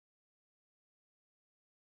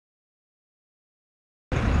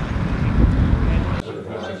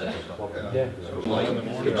So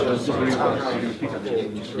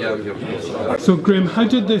Graham, how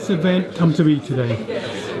did this event come to be today?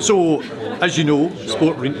 So, as you know,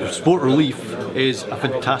 Sport Relief is a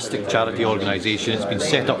fantastic charity organisation. It's been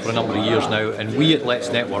set up for a number of years now, and we at Let's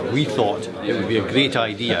Network, we thought it would be a great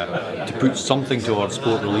idea to put something towards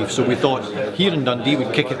Sport Relief. So we thought here in Dundee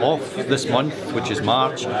we'd kick it off this month, which is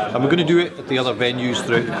March, and we're going to do it at the other venues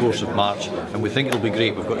throughout the course of March, and we think it'll be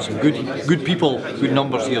great. We've got some good people, good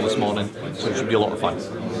numbers here this morning, so it should be a lot of fun.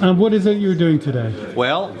 And what is it you're doing today?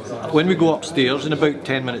 Well, when we go upstairs in about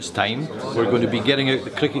 10 minutes time, we're going to be getting out the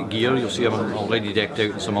cricket gear. You'll see I'm already decked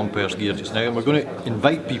out in some umpire's gear just now, and we're going to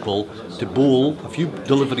invite people to bowl a few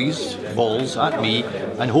deliveries, balls at me,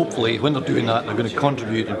 and hopefully when they're doing that they're going to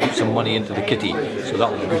contribute and put some money into the kitty, so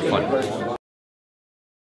that'll be good fun.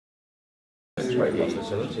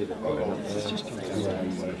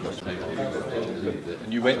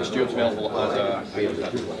 And you went to Stuart's Melville as a...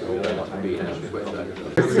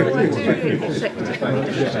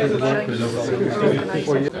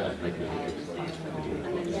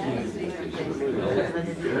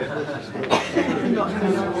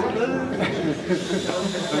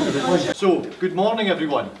 So, good morning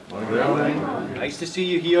everyone. Nice to see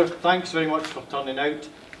you here. Thanks very much for turning out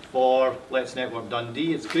for Let's Network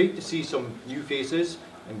Dundee. It's great to see some new faces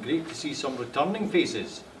and great to see some returning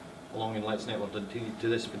faces along in Let's Network Dundee to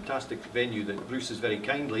this fantastic venue that Bruce has very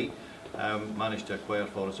kindly managed to acquire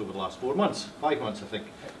for us over the last 5 months I think.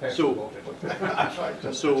 So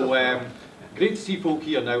great to see folk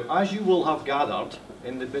here now. As you will have gathered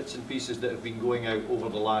in the bits and pieces that have been going out over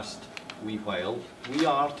the last wee while, we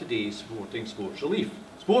are today supporting Sport Relief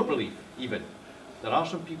even. There are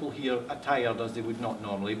some people here attired as they would not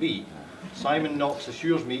normally be. Simon Knox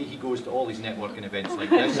assures me he goes to all these networking events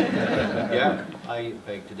like this. Yeah, I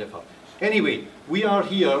beg to differ. Anyway, we are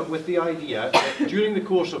here with the idea that during the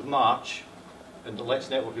course of March and the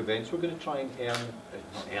Let's Network events, we're going to try and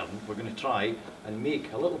we're going to try and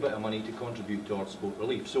make a little bit of money to contribute towards Sport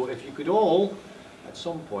Relief. So if you could all, at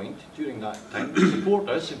some point during that time, support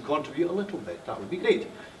us and contribute a little bit, that would be great.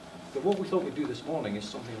 But what we thought we'd do this morning is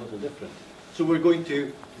something a little different. So we're going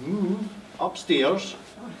to move upstairs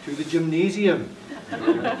to the gymnasium.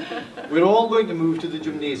 We're all going to move to the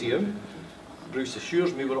gymnasium. Bruce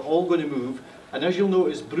assures me we're all going to move, and as you'll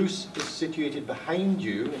notice, Bruce is situated behind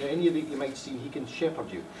you, and any of you might see he can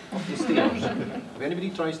shepherd you up the stairs. If anybody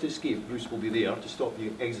tries to escape, Bruce will be there to stop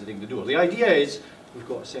you exiting the door. The idea is we've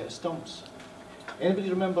got a set of stumps. Anybody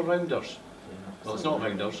remember rounders? Well, it's not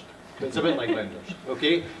rounders, but it's a bit like rounders.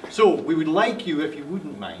 Okay, so we would like you, if you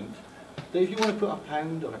wouldn't mind, that if you want to put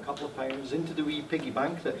 £1 or a couple of pounds into the wee piggy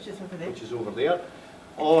bank that, which is over there,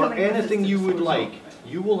 or anything you would like,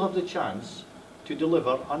 you will have the chance to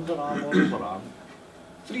deliver underarm or overarm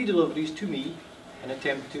 3 deliveries to me and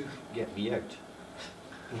attempt to get me out.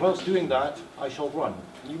 And whilst doing that, I shall run.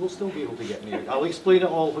 You will still be able to get me out. I'll explain it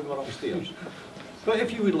all when we're upstairs. But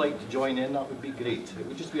if you would like to join in, that would be great. It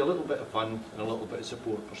would just be a little bit of fun and a little bit of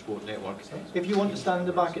support for Sport Network. If you want to stand in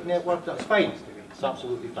the back at Network, that's fine. It's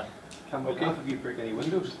absolutely fine. Can we laugh if you break any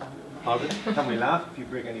windows? Pardon? Can we laugh if you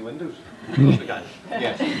break any windows? Of course we can.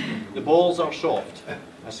 Yes. The balls are soft.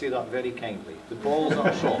 I say that very kindly. The balls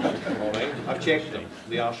are soft. All right. I've checked them.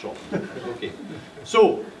 They are soft. Okay.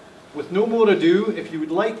 So, with no more ado, if you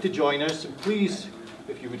would like to join us, and please,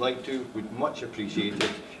 if you would like to, we'd much appreciate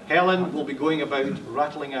it. Helen will be going about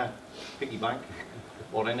rattling a piggy bank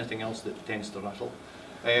or anything else that tends to rattle.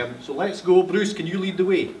 So let's go. Bruce, can you lead the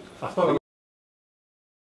way?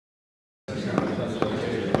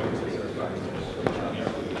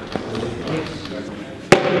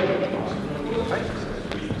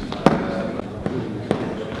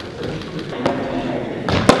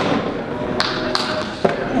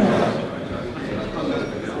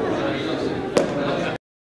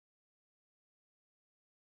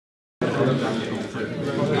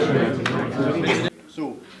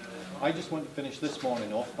 So, I just want to finish this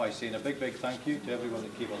morning off by saying a big thank you to everyone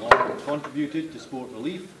that came along and contributed to Sport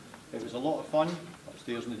Relief. It was a lot of fun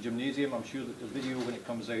upstairs in the gymnasium. I'm sure that the video, when it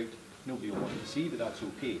comes out, nobody will want to see, but that's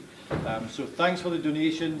okay. So thanks for the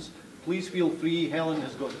donations. Please feel free. Helen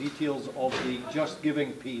has got details of the Just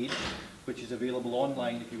Giving page, which is available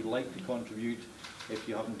online if you would like to contribute. If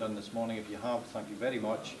you haven't done this morning, if you have, thank you very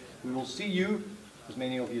much. We will see you, as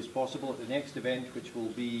many of you as possible, at the next event, which will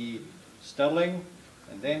be Stirling,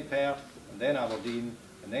 and then Perth, and then Aberdeen,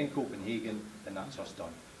 and then Copenhagen, and that's us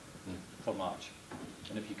done for March.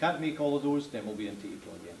 And if you can't make all of those, then we'll be into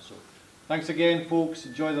April again. So thanks again, folks.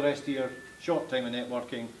 Enjoy the rest of your short time of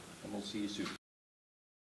networking, and we'll see you soon.